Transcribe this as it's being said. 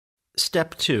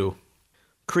Step 2.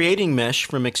 Creating mesh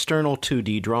from external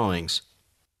 2D drawings.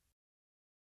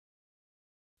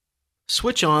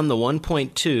 Switch on the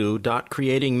 1.2 Dot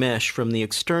Creating Mesh from the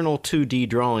external 2D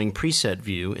drawing preset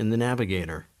view in the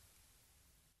Navigator.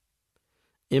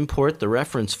 Import the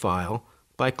reference file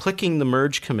by clicking the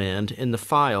Merge command in the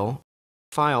File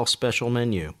Special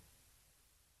menu.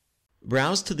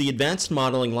 Browse to the Advanced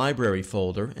Modeling Library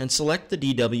folder and select the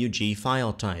DWG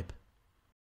file type.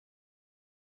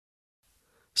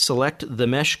 Select the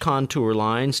Mesh Contour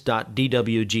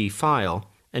Lines.dwg file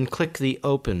and click the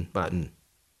Open button.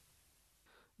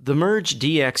 The Merge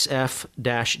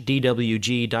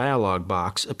DXF-DWG dialog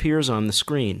box appears on the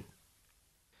screen.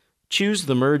 Choose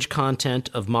the Merge Content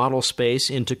of Model Space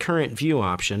into Current View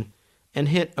option and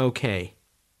hit OK.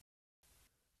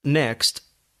 Next,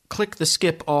 click the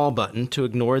Skip All button to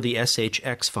ignore the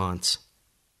SHX fonts.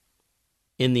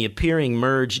 In the appearing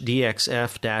Merge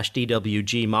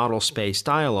DXF-DWG Model Space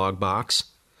dialog box,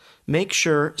 make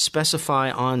sure Specify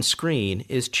On Screen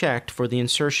is checked for the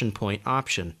Insertion Point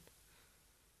option.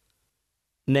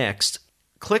 Next,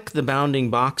 click the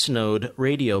bounding box node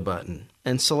Radio button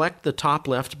and select the top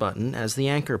left button as the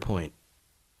anchor point.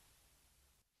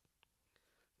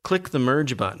 Click the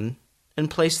Merge button and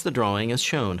place the drawing as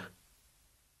shown.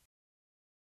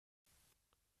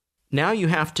 Now you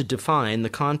have to define the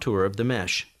contour of the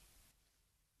mesh.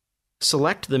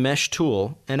 Select the Mesh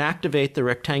tool and activate the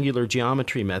Rectangular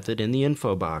Geometry method in the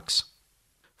info box.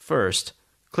 First,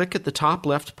 click at the top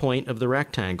left point of the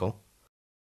rectangle,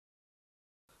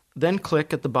 then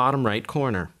click at the bottom right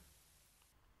corner.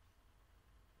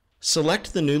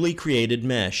 Select the newly created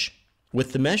mesh.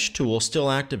 With the Mesh tool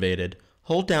still activated,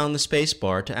 hold down the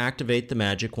spacebar to activate the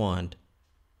magic wand.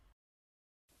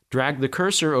 Drag the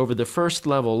cursor over the first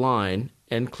level line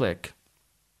and click.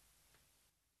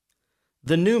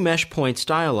 The new Mesh Points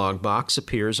dialog box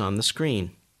appears on the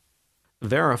screen.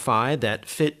 Verify that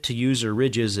Fit to User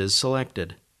Ridges is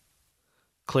selected.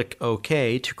 Click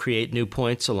OK to create new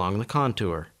points along the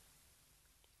contour.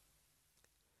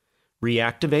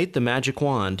 Reactivate the magic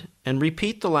wand and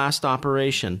repeat the last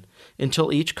operation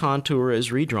until each contour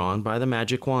is redrawn by the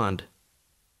magic wand.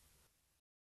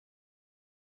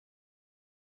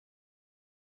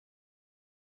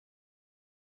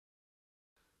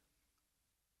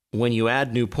 When you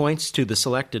add new points to the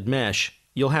selected mesh,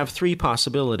 you'll have three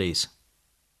possibilities.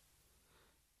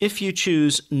 If you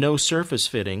choose No Surface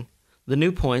Fitting, the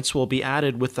new points will be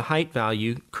added with the height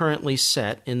value currently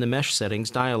set in the Mesh Settings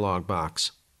dialog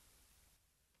box.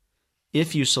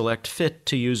 If you select Fit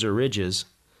to User Ridges,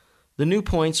 the new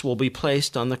points will be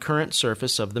placed on the current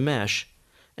surface of the mesh,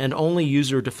 and only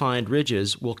user-defined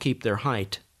ridges will keep their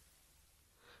height.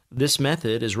 This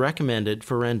method is recommended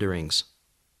for renderings.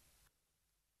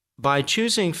 By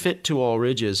choosing Fit to All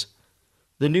Ridges,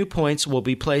 the new points will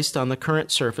be placed on the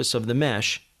current surface of the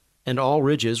mesh, and all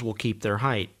ridges will keep their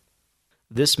height.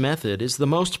 This method is the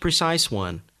most precise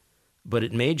one, but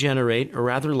it may generate a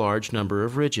rather large number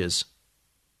of ridges.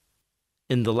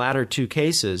 In the latter two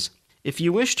cases, if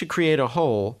you wish to create a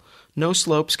hole, no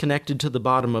slopes connected to the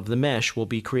bottom of the mesh will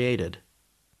be created.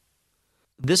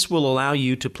 This will allow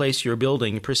you to place your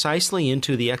building precisely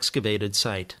into the excavated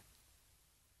site.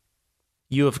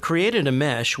 You have created a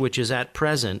mesh which is at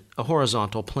present a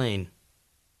horizontal plane.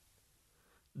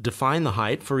 Define the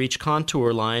height for each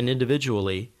contour line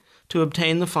individually to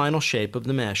obtain the final shape of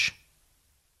the mesh.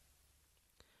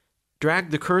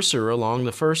 Drag the cursor along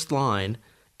the first line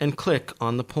and click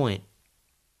on the point.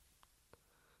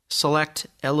 Select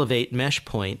Elevate Mesh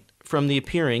Point from the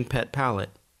appearing PET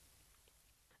palette.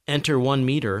 Enter 1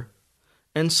 meter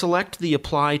and select the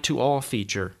Apply to All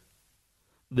feature.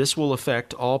 This will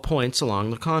affect all points along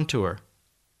the contour.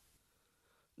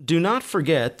 Do not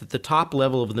forget that the top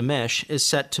level of the mesh is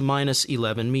set to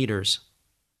 -11 meters.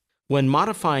 When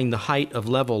modifying the height of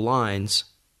level lines,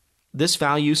 this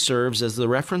value serves as the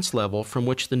reference level from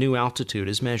which the new altitude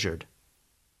is measured.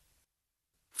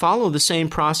 Follow the same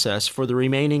process for the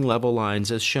remaining level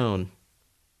lines as shown.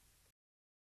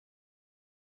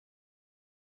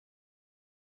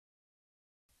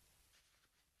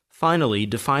 Finally,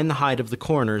 define the height of the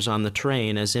corners on the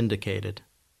terrain as indicated.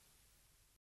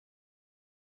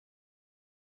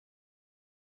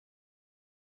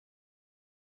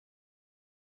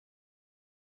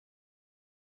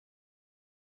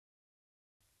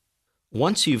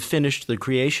 Once you've finished the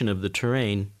creation of the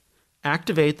terrain,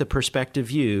 activate the perspective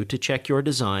view to check your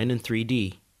design in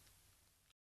 3D.